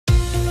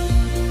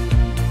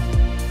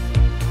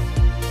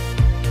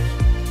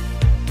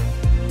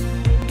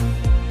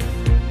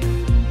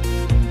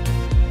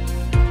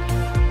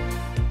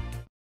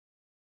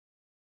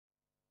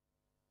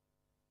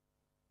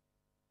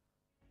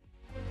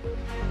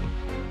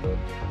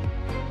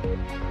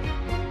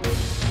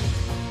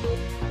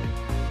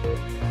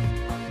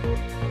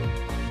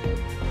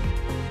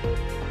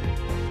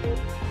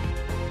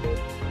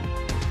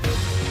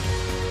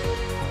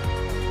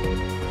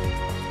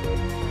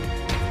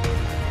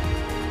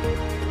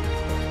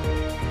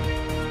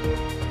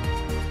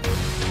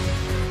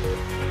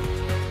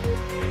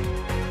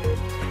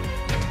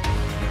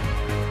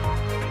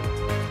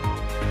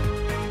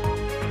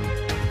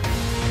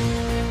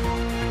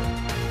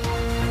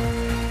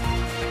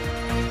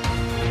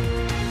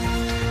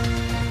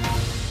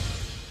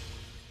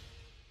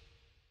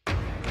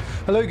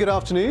Hello, good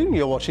afternoon.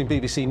 You're watching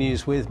BBC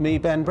News with me,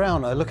 Ben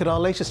Brown. A look at our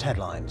latest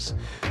headlines.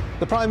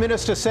 The Prime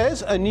Minister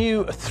says a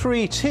new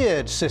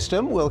three-tiered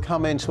system will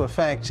come into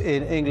effect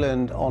in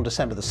England on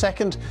December the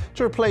 2nd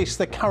to replace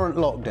the current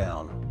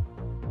lockdown.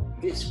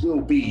 This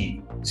will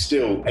be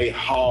still a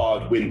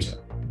hard winter.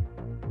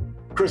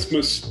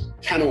 Christmas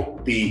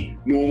cannot be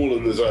normal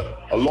and there's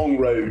a long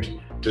road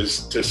to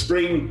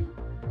spring,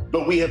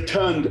 but we have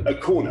turned a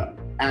corner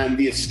and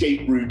the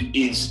escape route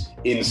is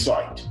in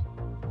sight.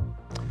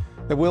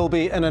 There will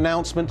be an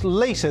announcement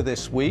later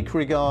this week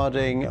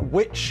regarding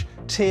which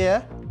tier,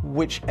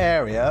 which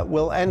area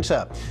will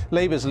enter.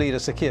 Labour's leader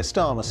Sir Keir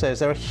Starmer says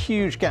there are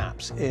huge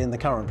gaps in the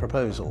current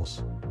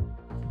proposals.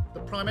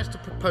 The Prime Minister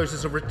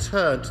proposes a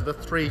return to the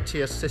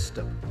three-tier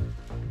system.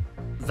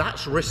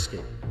 That's risky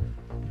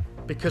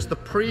because the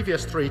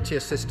previous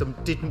three-tier system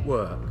didn't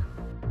work.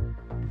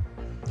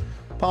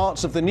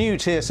 Parts of the new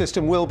tier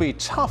system will be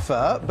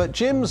tougher, but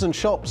gyms and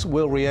shops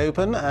will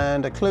reopen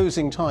and a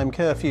closing time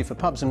curfew for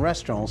pubs and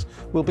restaurants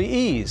will be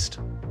eased.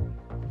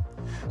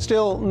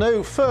 Still,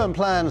 no firm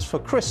plans for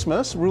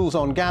Christmas. Rules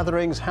on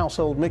gatherings,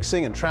 household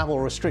mixing and travel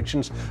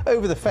restrictions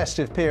over the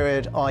festive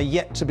period are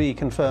yet to be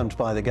confirmed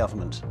by the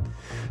government.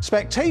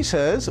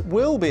 Spectators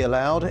will be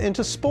allowed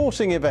into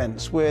sporting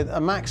events with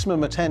a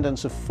maximum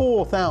attendance of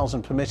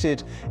 4,000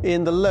 permitted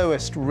in the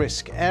lowest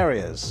risk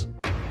areas.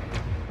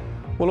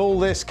 Well, all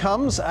this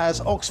comes as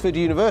Oxford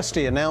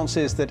University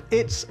announces that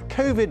its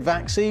COVID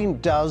vaccine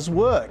does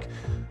work.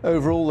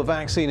 Overall, the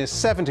vaccine is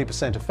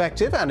 70%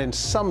 effective and in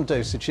some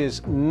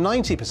dosages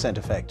 90%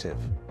 effective.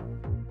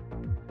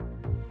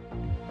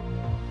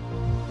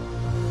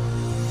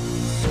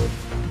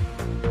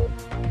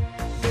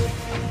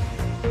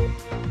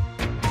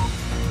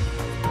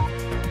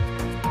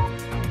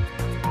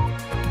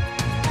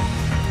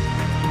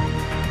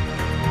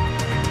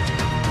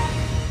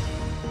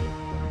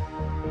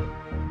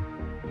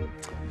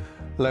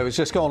 Hello, it's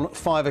just gone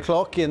 5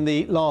 o'clock. In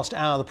the last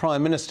hour, the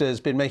Prime Minister has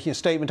been making a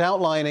statement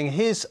outlining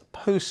his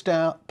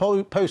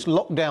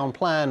post-lockdown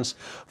plans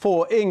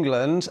for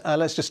England.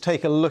 Let's just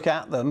take a look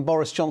at them.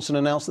 Boris Johnson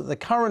announced that the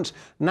current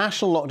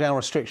national lockdown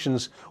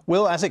restrictions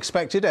will, as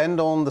expected, end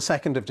on the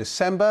 2nd of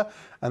December.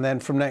 And then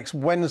from next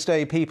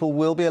Wednesday, people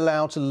will be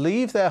allowed to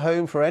leave their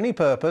home for any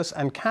purpose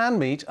and can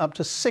meet up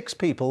to 6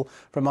 people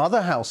from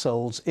other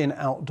households in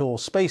outdoor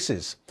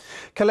spaces.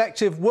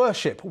 Collective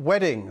worship,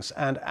 weddings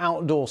and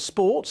outdoor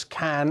sports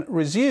can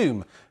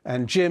resume,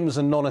 and gyms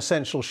and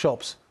non-essential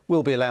shops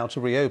will be allowed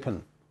to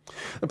reopen.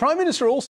 The Prime Minister also